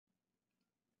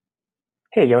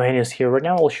Hey, Johannes here. Right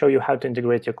now I'll show you how to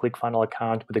integrate your ClickFunnels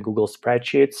account with the Google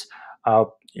Spreadsheets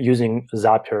using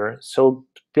Zapier. So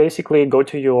basically go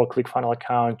to your ClickFunnels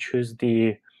account, choose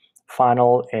the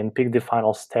funnel and pick the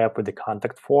final step with the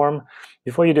contact form.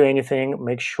 Before you do anything,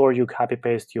 make sure you copy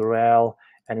paste URL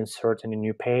and insert in a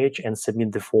new page and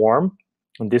submit the form.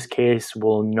 In this case,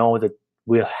 we'll know that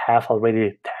we'll have already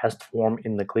a test form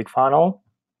in the ClickFunnels.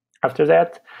 After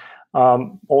that,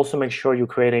 also make sure you're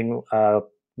creating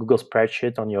Google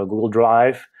Spreadsheet on your Google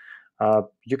Drive.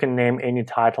 You can name any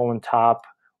title on top,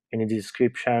 any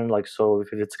description, like so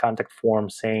if it's contact form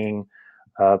saying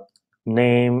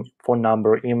name, phone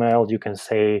number, email, you can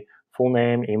say full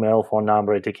name, email, phone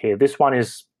number, etc. This one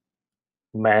is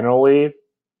manually,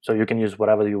 so you can use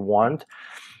whatever you want.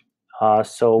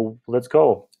 So let's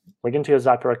go. Log into your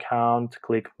Zapier account,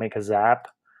 click make a zap.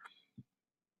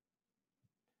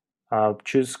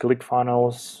 Choose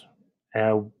ClickFunnels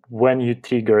when you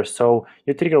trigger. So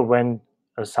you trigger when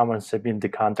someone submits the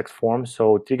contact form.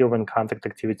 So trigger when contact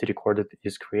activity recorded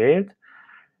is created.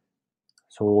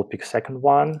 So we will pick second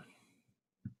one.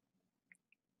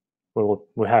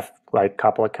 We have like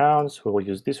couple accounts. We will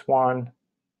use this one.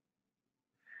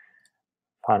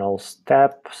 Funnel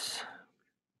steps.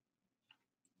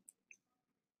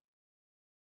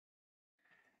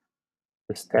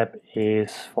 The step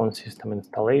is phone system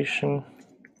installation.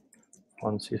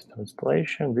 Phone system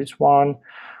installation. This one,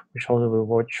 which also will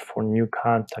watch for new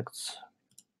contacts.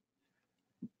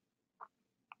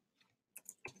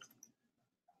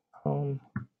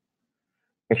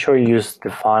 Make sure you use the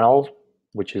funnel,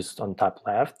 which is on top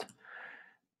left.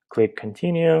 Click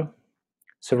continue.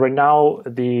 So right now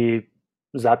the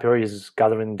Zapier is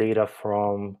gathering data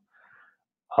from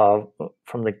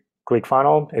the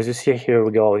ClickFunnels. As you see, here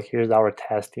we go. Here's our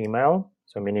test email.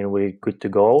 So meaning we're good to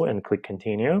go, and click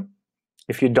continue.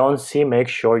 If you don't see, make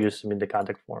sure you submit the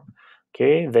contact form.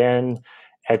 Okay, then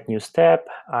add new step,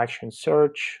 action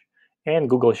search, and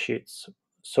Google Sheets.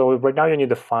 So right now you need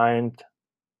to find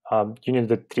you need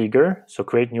the trigger, so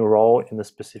create new role in the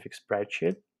specific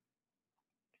spreadsheet.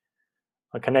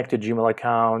 Connect to Gmail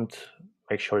account,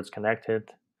 make sure it's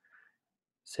connected.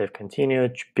 Save continue,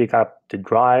 pick up the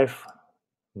drive,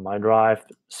 my drive,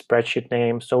 spreadsheet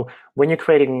name. So when you're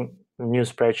creating a new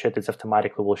spreadsheet, it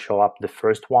automatically will show up the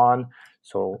first one.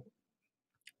 So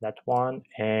that one,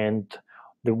 and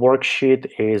the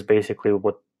worksheet is basically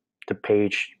what the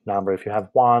page number, if you have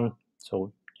one,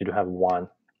 so you do have one.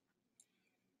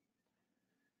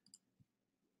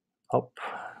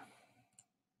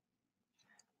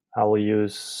 I will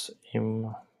use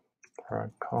im.com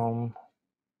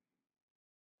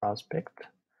prospects.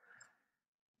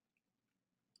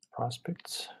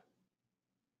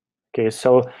 Okay,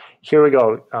 so here we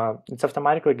go. It's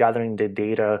automatically gathering the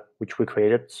data which we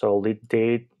created. So lead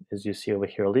date, as you see over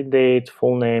here, lead date,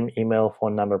 full name, email,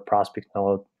 phone number, prospect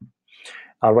node.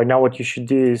 Right now what you should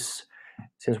do is,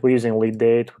 since we're using lead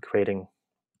date, we're creating,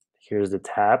 here's the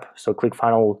tab. So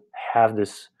ClickFunnels have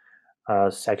this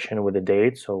section with the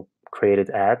date, so created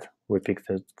at, we picked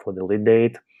it for the lead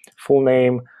date. Full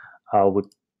name, we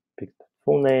picked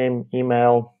full name,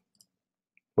 email,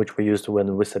 which we used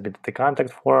when we submitted the contact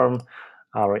form,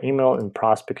 our email and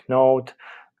prospect node.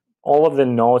 All of the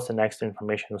notes and extra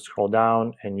information will scroll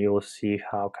down, and you will see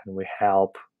how can we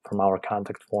help from our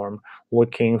contact form.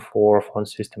 Looking for phone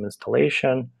system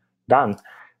installation, done.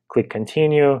 Click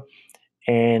continue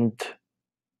and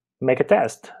make a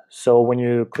test. So when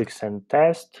you click send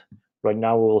test, right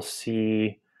now we'll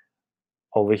see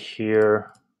over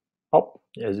here,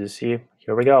 as you see,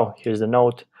 here we go, here's the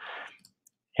note,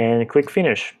 and click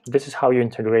finish. This is how you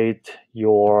integrate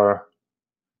your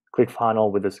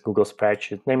ClickFunnels with this Google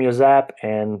Spreadsheet. Name your zap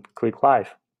and click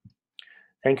live.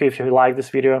 Thank you. If you like this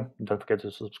video, don't forget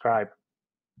to subscribe.